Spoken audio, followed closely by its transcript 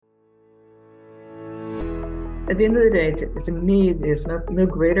At the end of the day, to me, there's no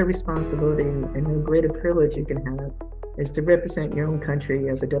greater responsibility and no greater privilege you can have is to represent your own country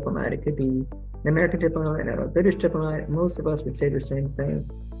as a diplomat. It could be an American diplomat or a British diplomat. Most of us would say the same thing.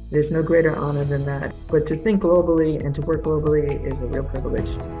 There's no greater honor than that. But to think globally and to work globally is a real privilege.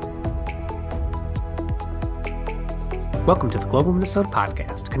 Welcome to the Global Minnesota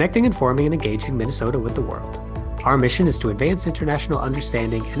Podcast, connecting, informing, and engaging Minnesota with the world. Our mission is to advance international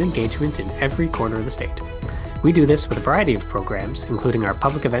understanding and engagement in every corner of the state. We do this with a variety of programs, including our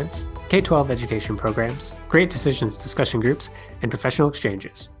public events, K-12 education programs, Great Decisions discussion groups, and professional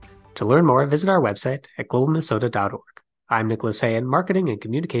exchanges. To learn more, visit our website at globalminnesota.org. I'm Nicholas Hayen, Marketing and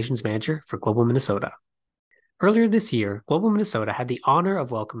Communications Manager for Global Minnesota. Earlier this year, Global Minnesota had the honor of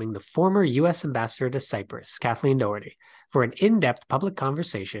welcoming the former U.S. Ambassador to Cyprus, Kathleen Doherty, for an in-depth public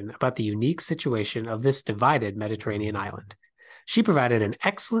conversation about the unique situation of this divided Mediterranean island. She provided an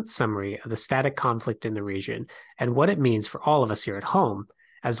excellent summary of the static conflict in the region and what it means for all of us here at home,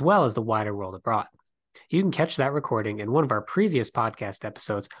 as well as the wider world abroad. You can catch that recording in one of our previous podcast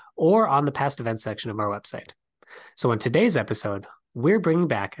episodes or on the past events section of our website. So in today's episode, we're bringing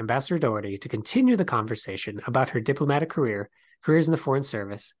back Ambassador Doherty to continue the conversation about her diplomatic career, careers in the Foreign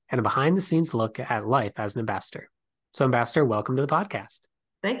Service, and a behind-the-scenes look at life as an ambassador. So Ambassador, welcome to the podcast.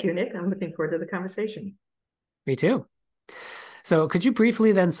 Thank you, Nick. I'm looking forward to the conversation. Me too. So could you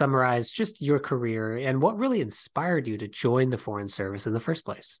briefly then summarize just your career and what really inspired you to join the Foreign Service in the first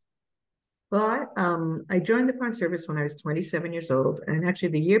place? Well, I joined the Foreign Service when I was 27 years old. And actually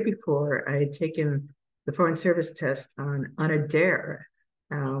the year before, I had taken the Foreign Service test on a dare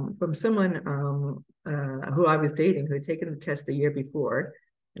from someone who I was dating, who had taken the test the year before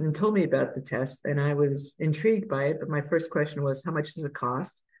and told me about the test. And I was intrigued by it. But my first question was, how much does it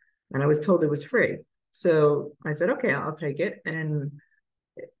cost? And I was told it was free. So I said, okay, I'll take it. And,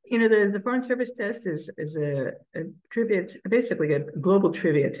 you know, the Foreign Service test is a trivia, basically a global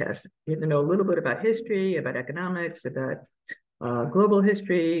trivia test. You have to know a little bit about history, about economics, about global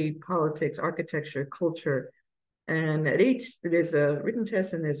history, politics, architecture, culture. And at each, there's a written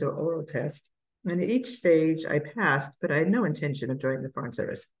test and there's an oral test. And at each stage I passed, but I had no intention of joining the Foreign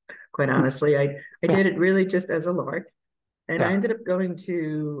Service. Quite honestly, I did it really just as a lark. And I ended up going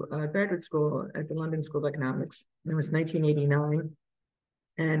to graduate school at the London School of Economics. It was 1989.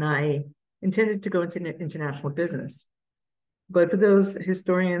 And I intended to go into international business. But for those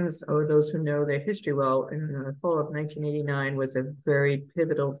historians or those who know their history well, in the fall of 1989 was a very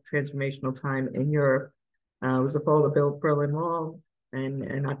pivotal transformational time in Europe. It was the fall of the Berlin Wall. And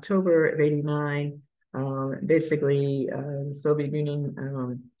in October of 89, basically the Soviet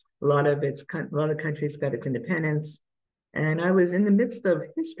Union, a lot of countries got its independence. And I was in the midst of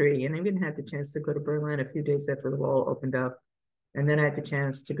history, and I even had the chance to go to Berlin a few days after the wall opened up. And then I had the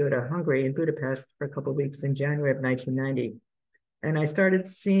chance to go to Hungary and Budapest for a couple of weeks in January of 1990. And I started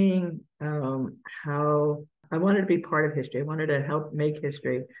seeing how I wanted to be part of history. I wanted to help make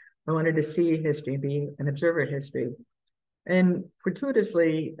history. I wanted to see history, be an observer of history. And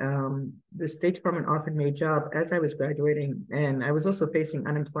fortuitously, the State Department offered me a job as I was graduating, and I was also facing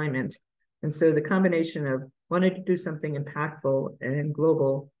unemployment. And so the combination of wanting to do something impactful and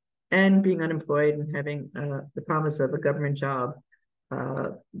global and being unemployed and having the promise of a government job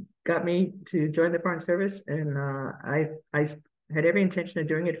got me to join the Foreign Service. And I had every intention of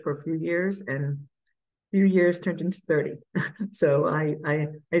doing it for a few years, and a few years turned into 30. So I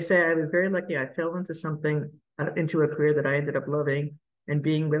say I was very lucky. I fell into something, into a career that I ended up loving and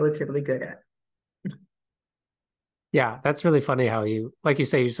being relatively good at. Yeah, that's really funny how you, like you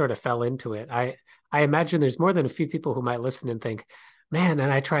say, you sort of fell into it. I imagine there's more than a few people who might listen and think, man,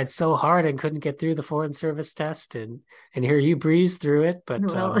 and I tried so hard and couldn't get through the Foreign Service test, and here you breezed through it. But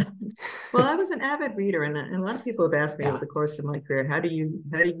well, I was an avid reader, and a lot of people have asked me over the course of my career, how do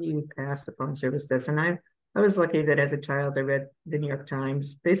you pass the Foreign Service test? And I was lucky that as a child I read the New York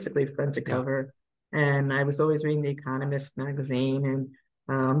Times, basically front to cover, and I was always reading The Economist magazine, and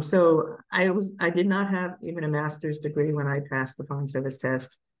so I did not have even a master's degree when I passed the Foreign Service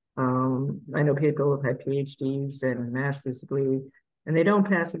test. I know people who've had PhDs and master's degree, and they don't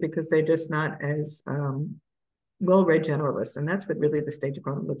pass it because they're just not as well-read generalists. And that's what really the State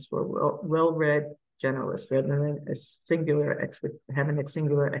Department looks for, well-read generalists rather than having a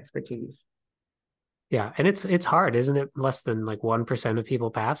singular expertise. Yeah, and it's hard, isn't it? Less than like 1% of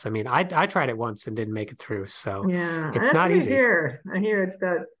people pass. I mean, I tried it once and didn't make it through, so yeah, it's that's not what easy. I hear it's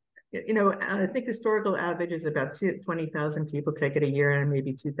about, you know, I think historical average is about 20,000 people take it a year and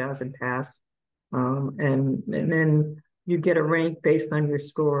maybe 2,000 pass. And then you get a rank based on your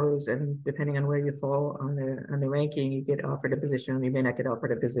scores, and depending on where you fall on the ranking, you get offered a position, or you may not get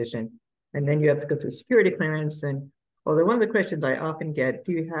offered a position. and then you have to go through security clearance. And although one of the questions I often get,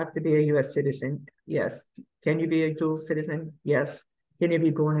 do you have to be a U.S. citizen? Yes. Can you be a dual citizen? Yes. Can you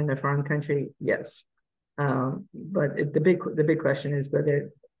be born in a foreign country? Yes. But the big question is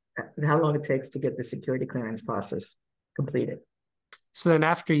whether how long it takes to get the security clearance process completed. So then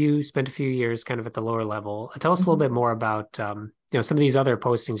after you spent a few years kind of at the lower level, tell us a little bit more about some of these other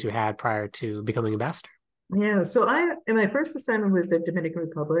postings you had prior to becoming ambassador. Yeah, so my first assignment was the Dominican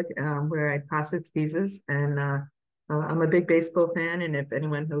Republic, where I processed visas, and I'm a big baseball fan. And if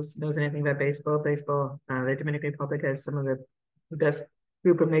anyone knows anything about baseball, the Dominican Republic has some of the best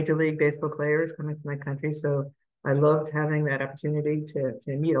group of Major League Baseball players coming to my country. So I loved having that opportunity to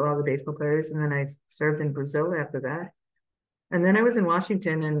meet a lot of the baseball players. And then I served in Brazil after that. And then I was in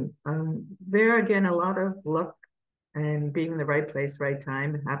Washington, and there again, a lot of luck and being in the right place, right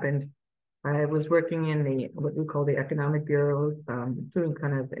time happened. I was working in what we call the Economic Bureau, doing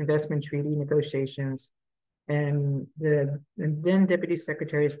kind of investment treaty negotiations. And the then Deputy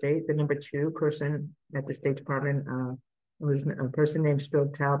Secretary of State, the number 2 person at the State Department, was a person named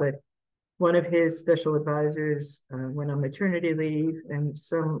Strobe Talbot. One of his special advisors went on maternity leave, and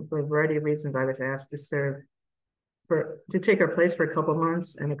for a variety of reasons, I was asked to take her place for a couple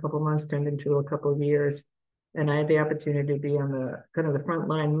months, and a couple months turned into a couple of years. And I had the opportunity to be on the kind of the front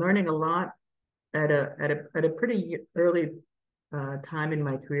line, learning a lot at a pretty early time in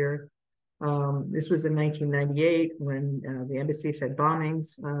my career. This was in 1998 when the embassies had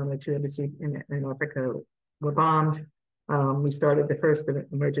bombings. The 2 embassies in Africa were bombed. We started the first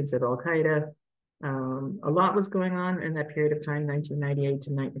emergence of Al Qaeda. A lot was going on in that period of time,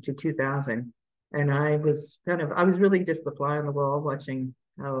 1998 to 2000. And I was really just the fly on the wall watching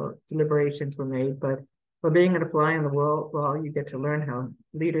how deliberations were made. But being a fly on the wall, you get to learn how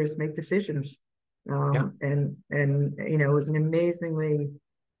leaders make decisions. And it was an amazingly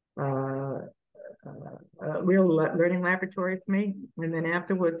real learning laboratory for me. And then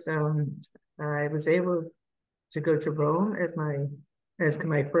afterwards, I was able to go to Rome as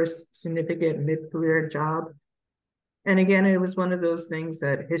my first significant mid-career job. And again, it was one of those things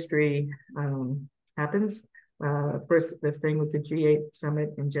that history happens. First, the thing was the G8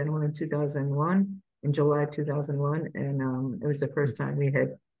 summit in Genoa in 2001, in July 2001. And it was the first time we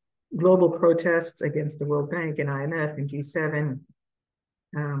had global protests against the World Bank and IMF and G7.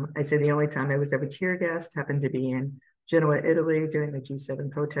 I say the only time I was ever tear gassed happened to be in Genoa, Italy during the G7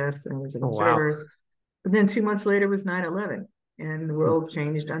 protests, and I was an observer. Wow. But then 2 months later was 9/11, and the world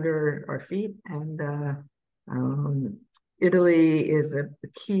changed under our feet. And Italy is a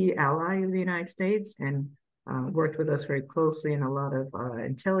key ally of the United States and worked with us very closely in a lot of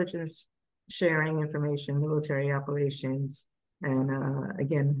intelligence sharing information, military operations, and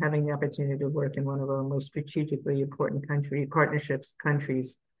again, having the opportunity to work in one of our most strategically important countries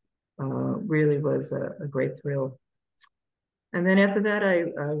really was a great thrill. And then after that, I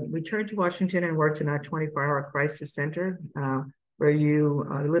returned to Washington and worked in our 24-hour crisis center, where you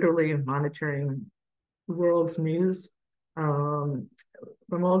are literally monitoring the world's news from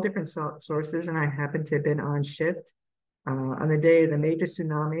all different sources. And I happened to have been on shift on the day of the major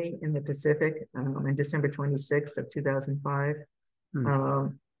tsunami in the Pacific on December 26th of 2005.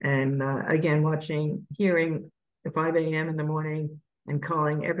 Again, hearing at 5 a.m. in the morning and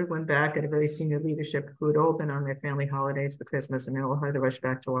calling everyone back at a very senior leadership who had all been on their family holidays for Christmas, and they all had to rush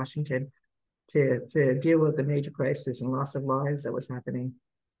back to Washington to deal with the major crisis and loss of lives that was happening.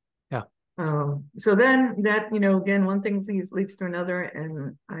 Yeah. So then that, again, one thing leads to another,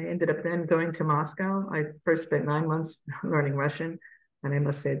 and I ended up then going to Moscow. I first spent 9 months learning Russian, and I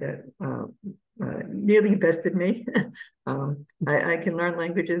must say that nearly bested me. I can learn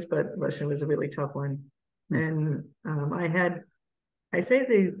languages, but Russian was a really tough one. And I say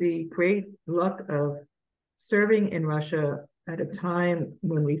the great luck of serving in Russia at a time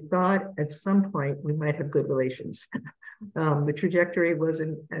when we thought at some point we might have good relations. The trajectory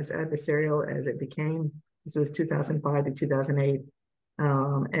wasn't as adversarial as it became. This was 2005 to 2008.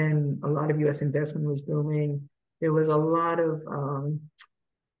 And a lot of U.S. investment was booming. There was a lot of,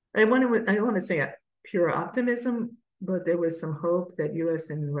 I want to say pure optimism, but there was some hope that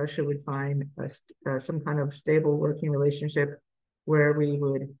U.S. and Russia would find some kind of stable working relationship where we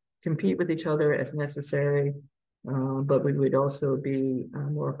would compete with each other as necessary, but we would also be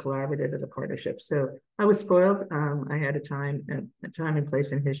more collaborative as a partnership. So I was spoiled. I had a time and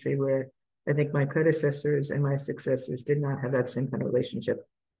place in history where I think my predecessors and my successors did not have that same kind of relationship.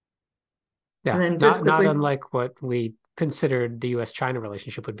 Yeah, not unlike what we considered the U.S.-China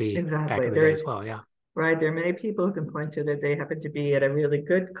relationship would be back in the day as well. Yeah. Right. There are many people who can point to that they happen to be at a really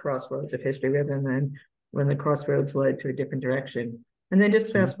good crossroads of history rather than when the crossroads led to a different direction. And then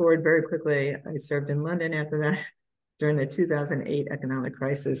just fast forward very quickly, I served in London after that during the 2008 economic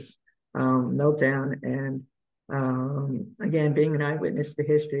crisis meltdown. And again, being an eyewitness to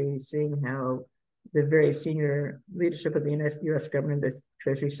history, seeing how the very senior leadership of the US government, the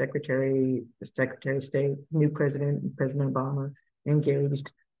Treasury Secretary, the Secretary of State, new President, President Obama,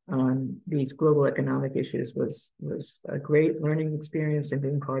 engaged on these global economic issues was a great learning experience and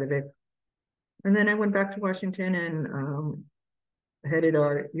being part of it. And then I went back to Washington and headed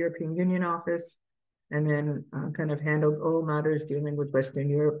our European Union office, and then kind of handled all matters dealing with Western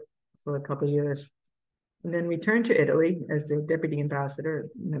Europe for a couple of years. And then returned to Italy as the deputy ambassador,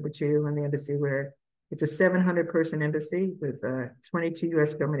 #2 on the embassy, where it's a 700-person embassy with 22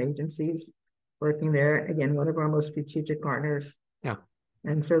 US government agencies working there. Again, one of our most strategic partners. Yeah.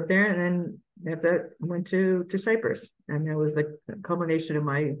 And so there, and then after that, went to Cyprus. And that was the culmination of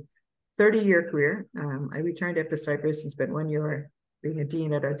my 30-year career. I returned after Cyprus and spent 1 year being a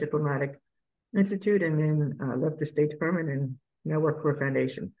dean at our diplomatic institute, and then left the State Department and now work for a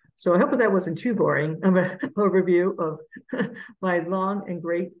foundation. So I hope that wasn't too boring of an overview of my long and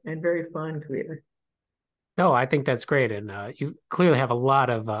great and very fun career. No, I think that's great. And you clearly have a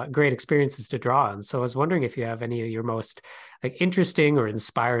lot of great experiences to draw on. So I was wondering if you have any of your most interesting or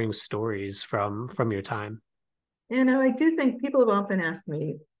inspiring stories from your time. I do think people have often asked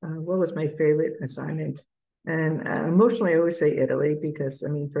me, what was my favorite assignment? And emotionally, I always say Italy, because I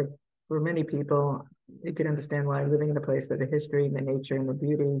mean, for many people, you can understand why living in a place with the history and the nature and the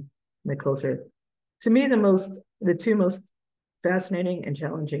beauty and the culture. To me, the two most fascinating and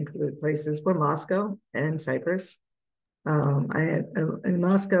challenging places were Moscow and Cyprus. In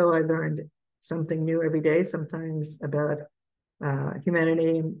Moscow, I learned something new every day, sometimes about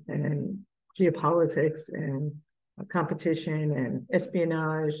humanity and geopolitics and competition and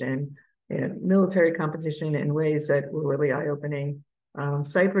espionage and military competition in ways that were really eye-opening.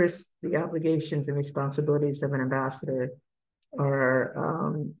 Cyprus, the obligations and responsibilities of an ambassador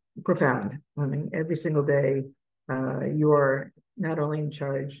are profound. I mean, every single day, you're not only in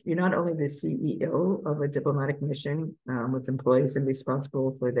charge, you're not only the CEO of a diplomatic mission with employees and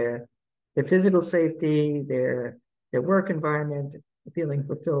responsible for their physical safety, their work environment, feeling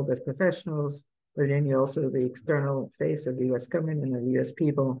fulfilled as professionals, but then you're also the external face of the U.S. government and the U.S.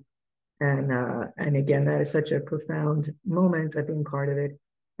 people. And again, that is such a profound moment of being part of it.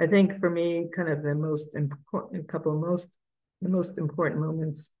 I think for me, kind of the most important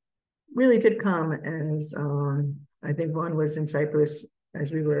moments really did come as I think one was in Cyprus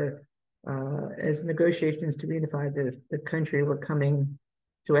as we were as negotiations to reunify the country were coming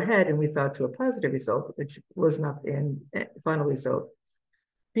to a head, and we thought to a positive result, which was not the final result.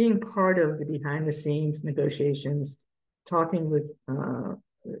 Being part of the behind the scenes negotiations, talking with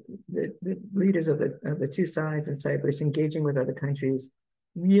the leaders of the two sides in Cyprus, engaging with other countries,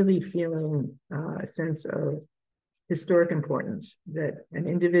 really feeling a sense of historic importance that an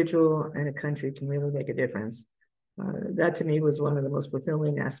individual and a country can really make a difference. That to me was one of the most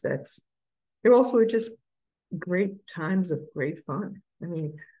fulfilling aspects. There also were just great times of great fun. I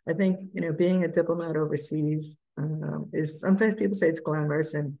mean, I think, being a diplomat overseas is sometimes people say it's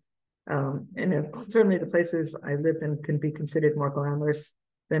glamorous, and certainly the places I lived in can be considered more glamorous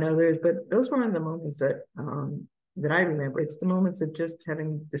than others, but those weren't the moments that I remember. It's the moments of just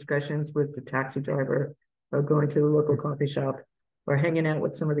having discussions with the taxi driver, or going to the local coffee shop, or hanging out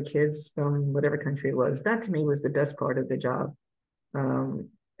with some of the kids from whatever country it was. That to me was the best part of the job. And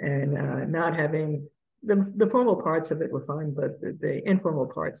not having the formal parts of it were fun, but the informal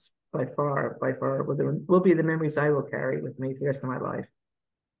parts by far will be the memories I will carry with me for the rest of my life.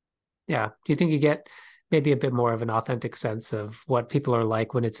 Yeah. Do you think you get maybe a bit more of an authentic sense of what people are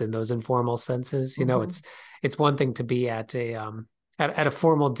like when it's in those informal senses? It's one thing to be at a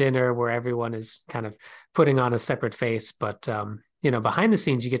formal dinner where everyone is kind of putting on a separate face, but behind the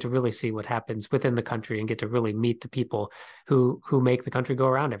scenes, you get to really see what happens within the country and get to really meet the people who make the country go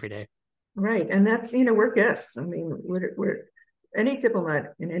around every day. Right. And that's, we're guests. I mean, we're any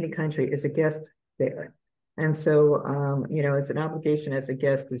diplomat in any country is a guest there. And so, it's an obligation as a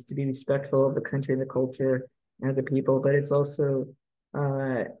guest is to be respectful of the country and the culture and the people, but it's also,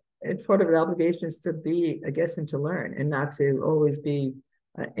 it's part of the obligation is to be a guest and to learn, and not to always be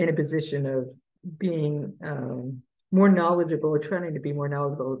in a position of being more knowledgeable or trying to be more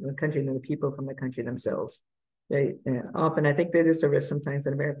knowledgeable in the country than the people from the country themselves. They often, I think there is a risk sometimes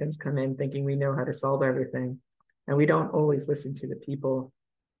that Americans come in thinking we know how to solve everything, and we don't always listen to the people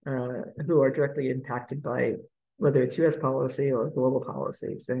who are directly impacted by whether it's U.S. policy or global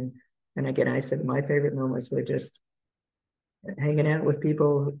policies. And again, I said my favorite moments were just hanging out with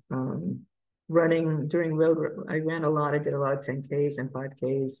people, running during road. I ran a lot. I did a lot of 10Ks and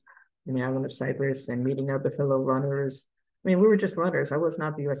 5Ks in the island of Cyprus and meeting other fellow runners. I mean, we were just runners. I was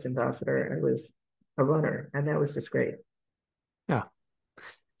not the U.S. ambassador. I was a runner, and that was just great. Yeah.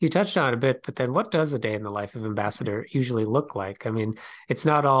 You touched on it a bit, but then what does a day in the life of ambassador usually look like? I mean, it's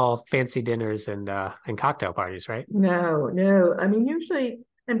not all fancy dinners and cocktail parties, right? No, no. I mean, usually,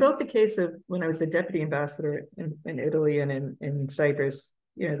 in both the case of when I was a deputy ambassador in Italy and in Cyprus,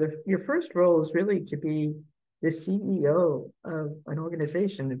 your first role is really to be the CEO of an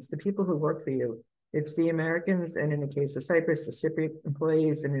organization. It's the people who work for you. It's the Americans, and in the case of Cyprus, the Cypriot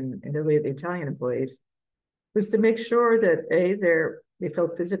employees, and in Italy, the Italian employees, was to make sure that they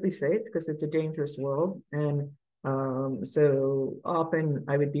felt physically safe because it's a dangerous world. And so often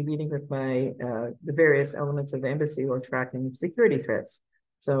I would be meeting with the various elements of the embassy or tracking security threats.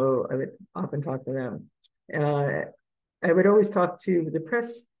 So I would often talk to them. I would always talk to the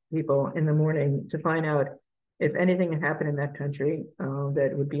press people in the morning to find out if anything had happened in that country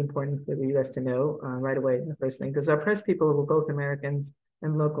that would be important for the U.S. to know right away in the first thing, because our press people were both Americans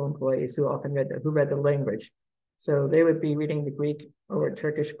and local employees who often read the language. So they would be reading the Greek or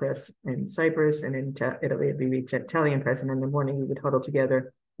Turkish press in Cyprus, and in Italy, it'd be reading Italian press. And in the morning, we would huddle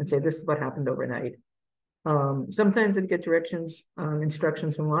together and say, this is what happened overnight. Sometimes they'd get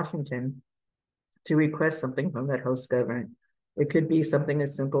instructions from Washington to request something from that host government. It could be something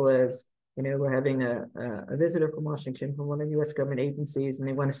as simple as, we're having a visitor from Washington from one of the U.S. government agencies, and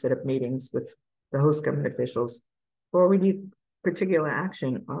they want to set up meetings with the host government officials. Or we need particular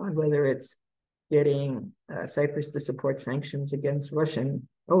action on whether it's getting Cyprus to support sanctions against Russian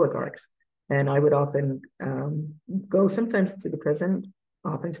oligarchs. And I would often go sometimes to the president,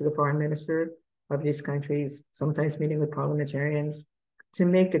 often to the foreign minister of these countries, sometimes meeting with parliamentarians to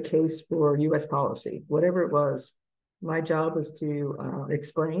make a case for U.S. policy, whatever it was. My job was to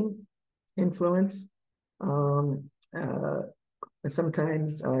explain, influence,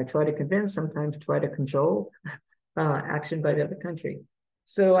 sometimes try to convince, sometimes try to control action by the other country.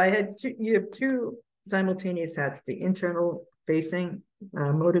 So you have two simultaneous hats: the internal facing,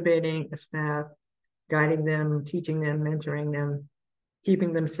 motivating a staff, guiding them, teaching them, mentoring them,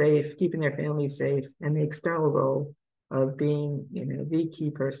 keeping them safe, keeping their families safe, and the external role of being, the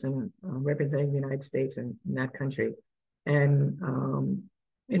key person representing the United States in that country. And,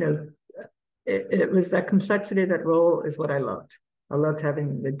 it was that complexity of that role is what I loved. I loved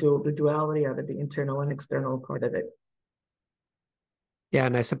having the duality of it, the internal and external part of it. Yeah,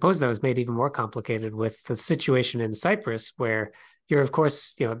 and I suppose that was made even more complicated with the situation in Cyprus, where you're, of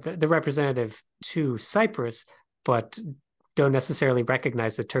course, the representative to Cyprus, but don't necessarily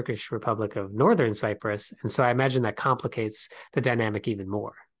recognize the Turkish Republic of Northern Cyprus. And so I imagine that complicates the dynamic even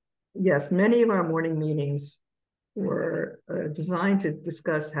more. Yes, many of our morning meetings were designed to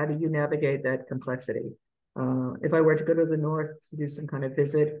discuss how do you navigate that complexity. If I were to go to the north to do some kind of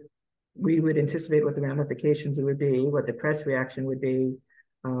visit, we would anticipate what the ramifications would be, what the press reaction would be,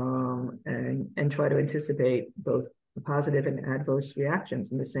 and try to anticipate both the positive and adverse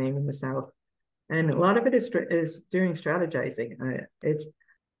reactions, and the same in the South. And a lot of it is during strategizing. It's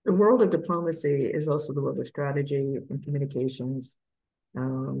the world of diplomacy is also the world of strategy and communications,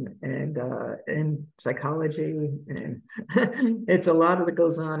 and psychology, and it's a lot of it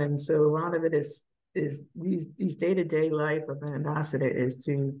goes on. And so a lot of it is these day-to-day life of an ambassador is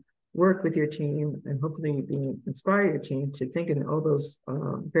to work with your team and hopefully inspire your team to think in all those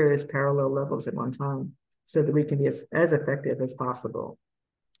various parallel levels at one time, so that we can be as effective as possible.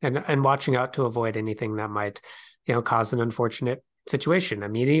 And watching out to avoid anything that might, cause an unfortunate situation. I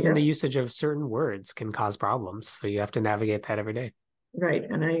mean, even the usage of certain words can cause problems. So you have to navigate that every day. Right.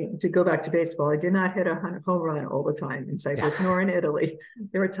 And to go back to baseball, I did not hit a home run all the time in Cyprus nor in Italy.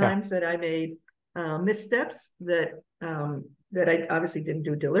 There were times that I made missteps that I obviously didn't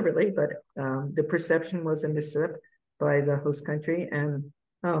do deliberately, but the perception was a misstep by the host country. And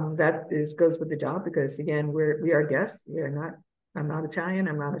that goes with the job, because again, we are guests. I'm not Italian,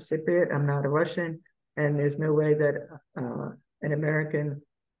 I'm not a Cypriot, I'm not a Russian, and there's no way that an American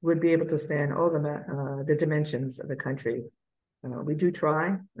would be able to stand all the dimensions of the country. We do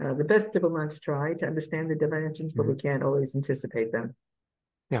try. The best diplomats try to understand the dimensions, but we can't always anticipate them.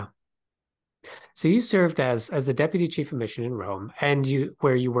 Yeah. So you served as the deputy chief of mission in Rome, and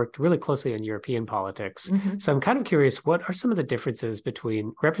where you worked really closely on European politics. Mm-hmm. So I'm kind of curious, what are some of the differences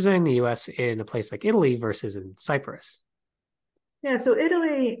between representing the U.S. in a place like Italy versus in Cyprus? Yeah, so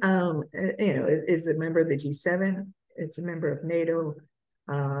Italy, is a member of the G7. It's a member of NATO.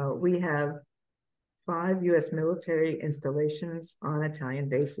 We have 5 U.S. military installations on Italian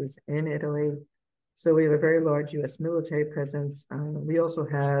bases in Italy. So we have a very large U.S. military presence. We also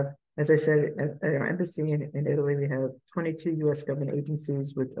have As I said, at our embassy in Italy, we have 22 U.S. government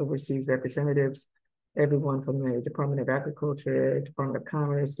agencies with overseas representatives, everyone from the Department of Agriculture, Department of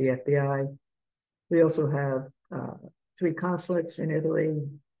Commerce, the FBI. We also have 3 consulates in Italy.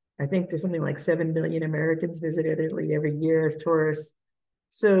 I think there's something like 7 million Americans visit Italy every year as tourists.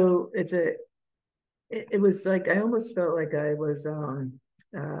 So it was like I almost felt like I was,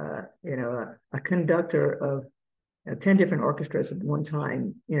 a conductor of 10 different orchestras at one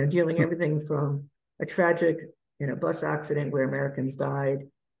time, dealing everything from a tragic, bus accident where Americans died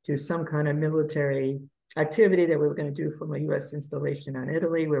to some kind of military activity that we were going to do from a U.S. installation on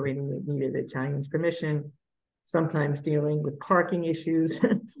Italy where we needed Italians' permission, sometimes dealing with parking issues.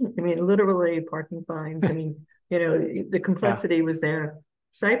 I mean, literally parking fines. I mean, the complexity was there.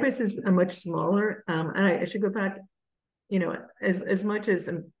 Cyprus is a much smaller, and I should go back, as much as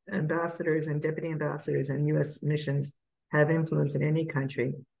ambassadors and deputy ambassadors and U.S. missions have influence in any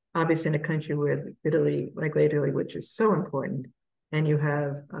country, obviously in a country where Italy, like Italy, which is so important, and you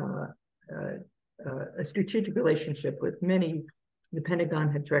have a strategic relationship with many, the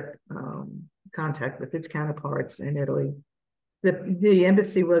Pentagon had direct contact with its counterparts in Italy. The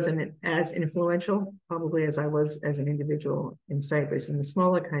embassy wasn't as influential, probably, as I was as an individual in Cyprus. In the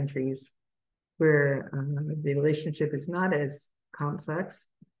smaller countries, where the relationship is not as complex,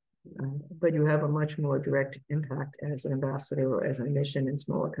 but you have a much more direct impact as an ambassador or as a mission in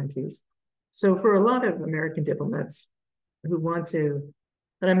smaller countries. So for a lot of American diplomats who want to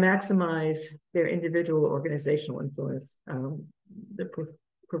maximize their individual organizational influence, the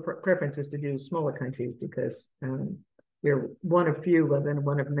preference is to do smaller countries because you're one of few rather than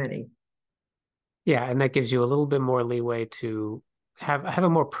one of many. Yeah, and that gives you a little bit more leeway to have a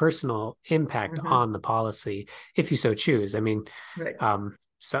more personal impact on the policy if you so choose. I mean, right.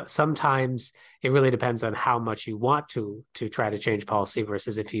 So sometimes it really depends on how much you want to try to change policy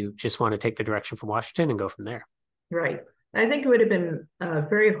versus if you just want to take the direction from Washington and go from there. Right. I think it would have been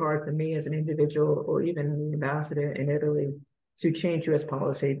very hard for me as an individual or even the ambassador in Italy to change U.S.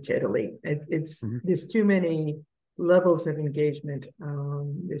 policy to Italy. There's too many levels of engagement.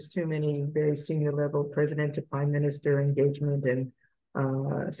 There's too many very senior level president to prime minister engagement and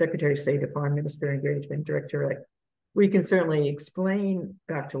secretary of state to foreign minister engagement, director. We can certainly explain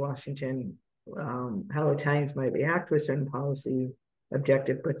back to Washington how Italians might react to a certain policy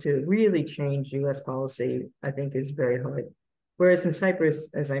objective, but to really change U.S. policy, I think, is very hard. Whereas in Cyprus,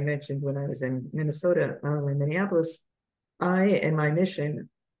 as I mentioned, when I was in Minnesota, in Minneapolis, I and my mission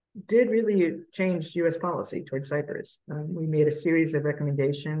did really change U.S. policy towards Cyprus. We made a series of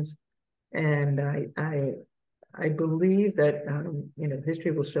recommendations, and I believe that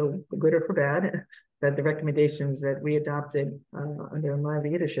history will show, for good or for bad, that the recommendations that we adopted under my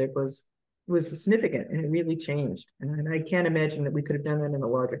leadership was significant, and it really changed. And I can't imagine that we could have done that in a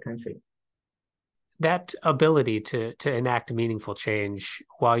larger country. That ability to enact meaningful change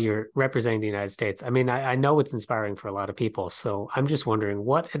while you're representing the United States, I mean, I know it's inspiring for a lot of people. So I'm just wondering,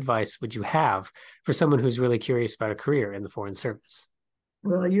 what advice would you have for someone who's really curious about a career in the Foreign Service?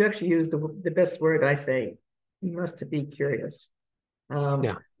 Well, you actually used the best word. I say, you must be curious.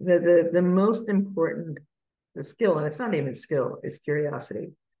 Yeah. The most important skill, and it's not even skill, is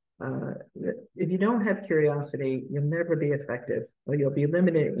curiosity. If you don't have curiosity, you'll never be effective, or you'll be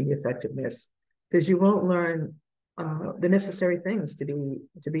limited in effectiveness because you won't learn the necessary things to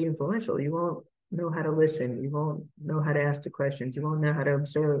be influential. You won't know how to listen. You won't know how to ask the questions. You won't know how to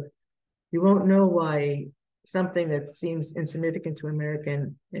observe. You won't know why something that seems insignificant to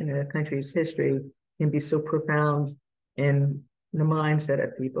American in a country's history can be so profound in the mindset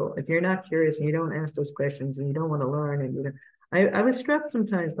of people. If you're not curious and you don't ask those questions and you don't want to learn, and I was struck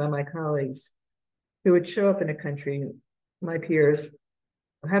sometimes by my colleagues who would show up in a country, my peers,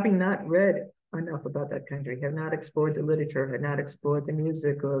 having not read enough about that country, have not explored the literature, had not explored the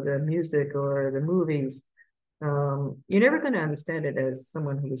music or the movies. You're never going to understand it as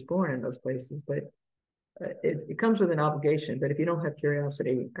someone who was born in those places, but it comes with an obligation. But if you don't have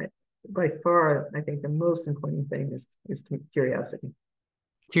curiosity, by far, I think the most important thing is curiosity.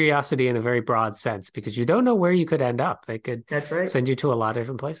 Curiosity in a very broad sense, because you don't know where you could end up. They could That's right. send you to a lot of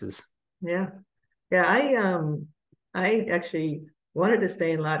different places. Yeah. I actually wanted to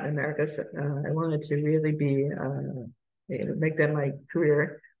stay in Latin America. So, I wanted to really make that my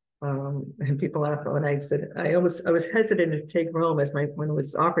career. And people laugh when I said I was hesitant to take Rome when it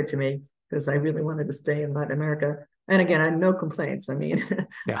was offered to me because I really wanted to stay in Latin America. And again, I had no complaints. I mean,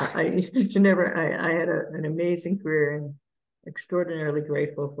 yeah. I had an amazing career and extraordinarily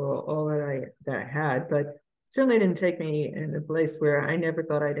grateful for all that I had, but certainly didn't take me in a place where I never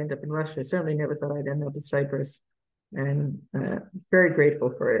thought I'd end up in Russia. Certainly never thought I'd end up in Cyprus, and very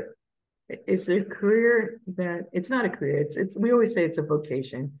grateful for it. it's a career that it's not a career. It's we always say it's a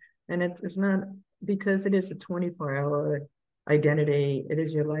vocation, and it's not because it is a 24-hour identity. It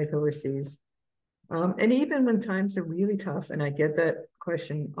is your life overseas. And even when times are really tough, and I get that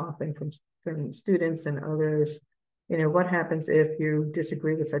question often from students and others, what happens if you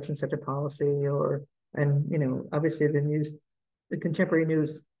disagree with such and such a policy, and obviously the contemporary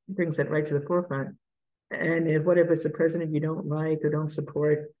news brings that right to the forefront. And what if it's a president you don't like or don't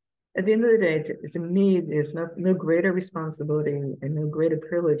support? At the end of the day, to me, there's no greater responsibility and no greater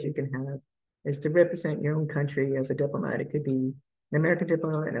privilege you can have is to represent your own country as a diplomat. It could be an American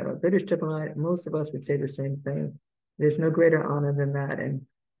diplomat or a British diplomat. Most of us would say the same thing. There's no greater honor than that. And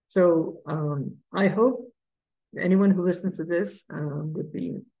so I hope anyone who listens to this would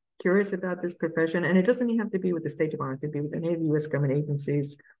be curious about this profession. And it doesn't even have to be with the State Department. It could be with any of the U.S. government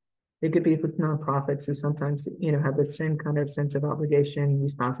agencies. It could be with nonprofits who sometimes, have the same kind of sense of obligation,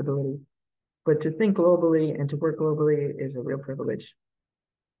 responsibility. But to think globally and to work globally is a real privilege.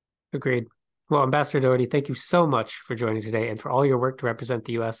 Agreed. Well, Ambassador Doherty, thank you so much for joining today and for all your work to represent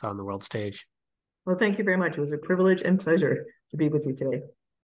the U.S. on the world stage. Well, thank you very much. It was a privilege and pleasure to be with you today.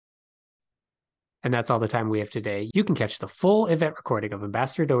 And that's all the time we have today. You can catch the full event recording of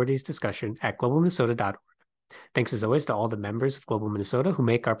Ambassador Doherty's discussion at globalminnesota.org. Thanks as always to all the members of Global Minnesota who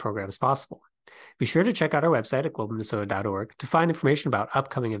make our programs possible. Be sure to check out our website at globalminnesota.org to find information about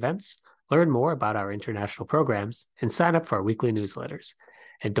upcoming events, learn more about our international programs, and sign up for our weekly newsletters.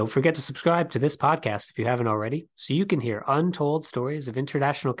 And don't forget to subscribe to this podcast if you haven't already, so you can hear untold stories of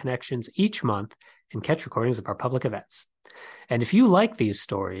international connections each month and catch recordings of our public events. And if you like these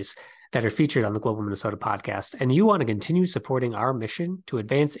stories that are featured on the Global Minnesota podcast, and you want to continue supporting our mission to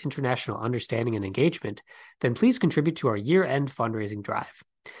advance international understanding and engagement, then please contribute to our year-end fundraising drive.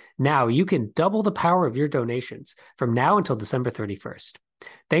 Now you can double the power of your donations from now until December 31st.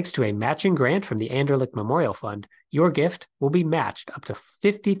 Thanks to a matching grant from the Anderlich Memorial Fund, your gift will be matched up to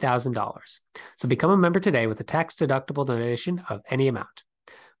 $50,000. So become a member today with a tax-deductible donation of any amount.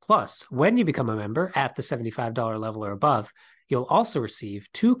 Plus, when you become a member at the $75 level or above, you'll also receive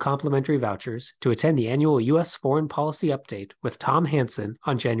 2 complimentary vouchers to attend the annual U.S. Foreign Policy Update with Tom Hansen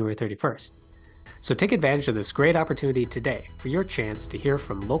on January 31st. So take advantage of this great opportunity today for your chance to hear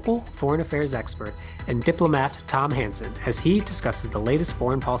from local foreign affairs expert and diplomat Tom Hansen as he discusses the latest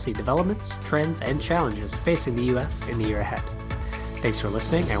foreign policy developments, trends, and challenges facing the U.S. in the year ahead. Thanks for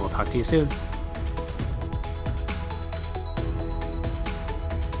listening, and we'll talk to you soon.